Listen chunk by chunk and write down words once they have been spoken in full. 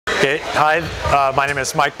Okay. Hi, my name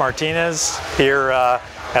is Mike Martinez here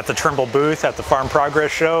at the Trimble booth at the Farm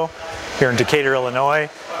Progress Show here in Decatur, Illinois.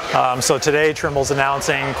 So today Trimble's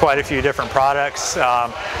announcing quite a few different products.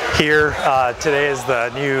 Today is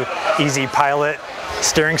the new Easy Pilot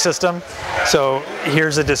steering system. So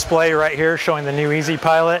here's a display right here showing the new Easy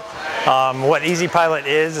Pilot. What Easy Pilot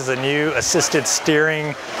is a new assisted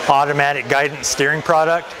steering, automatic guidance steering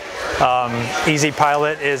product. Easy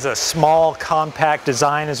Pilot is a small, compact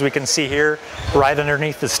design, as we can see here, right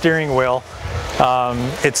underneath the steering wheel.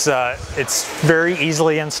 It's very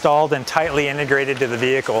easily installed and tightly integrated to the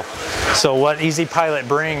vehicle. So what Easy Pilot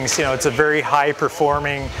brings, it's a very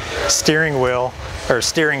high-performing steering wheel or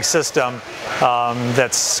steering system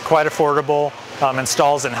that's quite affordable.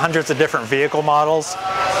 Installs in hundreds of different vehicle models.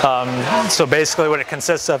 So basically what it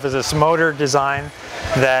consists of is this motor design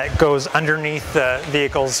that goes underneath the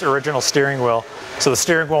vehicle's original steering wheel. So the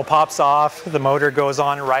steering wheel pops off, the motor goes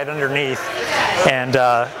on right underneath and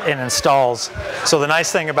installs. So the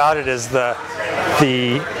nice thing about it is the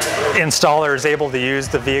installer is able to use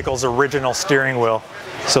the vehicle's original steering wheel.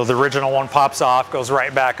 So the original one pops off, goes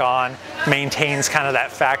right back on, maintains kind of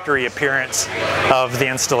that factory appearance of the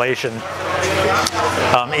installation.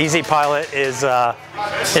 Easy Pilot is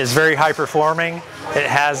very high performing. It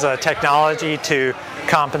has technology to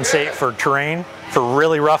compensate for terrain, for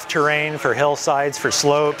really rough terrain, for hillsides, for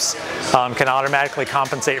slopes, can automatically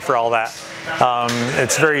compensate for all that.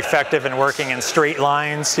 It's very effective in working in straight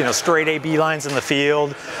lines, straight AB lines in the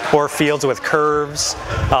field, or fields with curves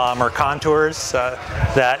or contours.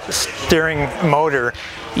 That steering motor,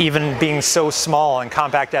 even being so small and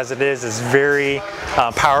compact as it is very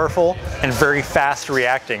powerful and very fast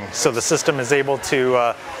reacting. So the system is able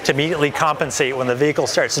to immediately compensate when the vehicle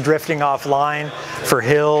starts drifting offline for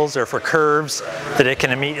hills or for curves, that it can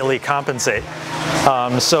immediately compensate.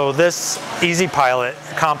 So this Easy Pilot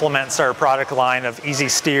complements our product line of Easy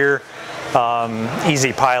Steer,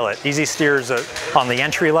 Easy Pilot. Easy Steer is on the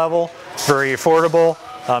entry level, very affordable,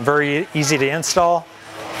 very easy to install.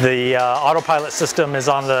 The autopilot system is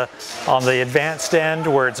on the advanced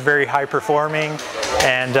end, where it's very high performing,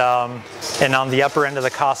 and on the upper end of the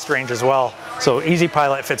cost range as well. So Easy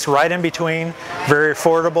Pilot fits right in between, very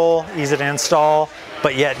affordable, easy to install,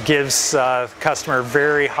 but yet gives customer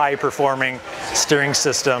very high performing steering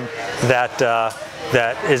system that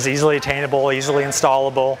is easily attainable, easily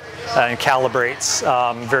installable, and calibrates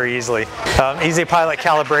very easily. Easy Pilot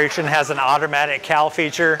calibration has an automatic cal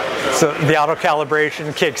feature, so the auto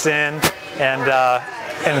calibration kicks in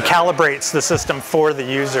and calibrates the system for the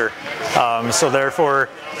user. So therefore,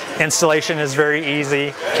 installation is very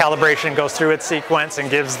easy. Calibration goes through its sequence and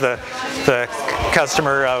gives the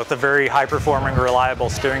customer with a very high-performing, reliable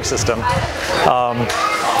steering system.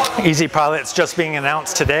 Easy Pilot's just being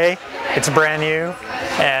announced today. It's brand new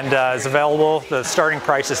and is available. The starting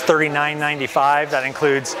price is $39.95. That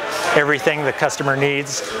includes everything the customer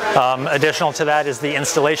needs. Additional to that is the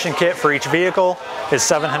installation kit for each vehicle is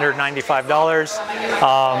 $795.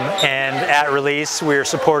 And at release, we're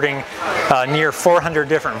supporting near 400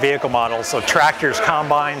 different vehicle models. So tractors,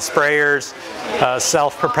 combines, sprayers,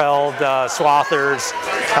 self-propelled swathers,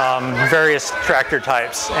 various tractor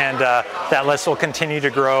types. And that list will continue to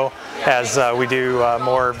grow as we do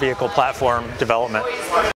more vehicle platform development.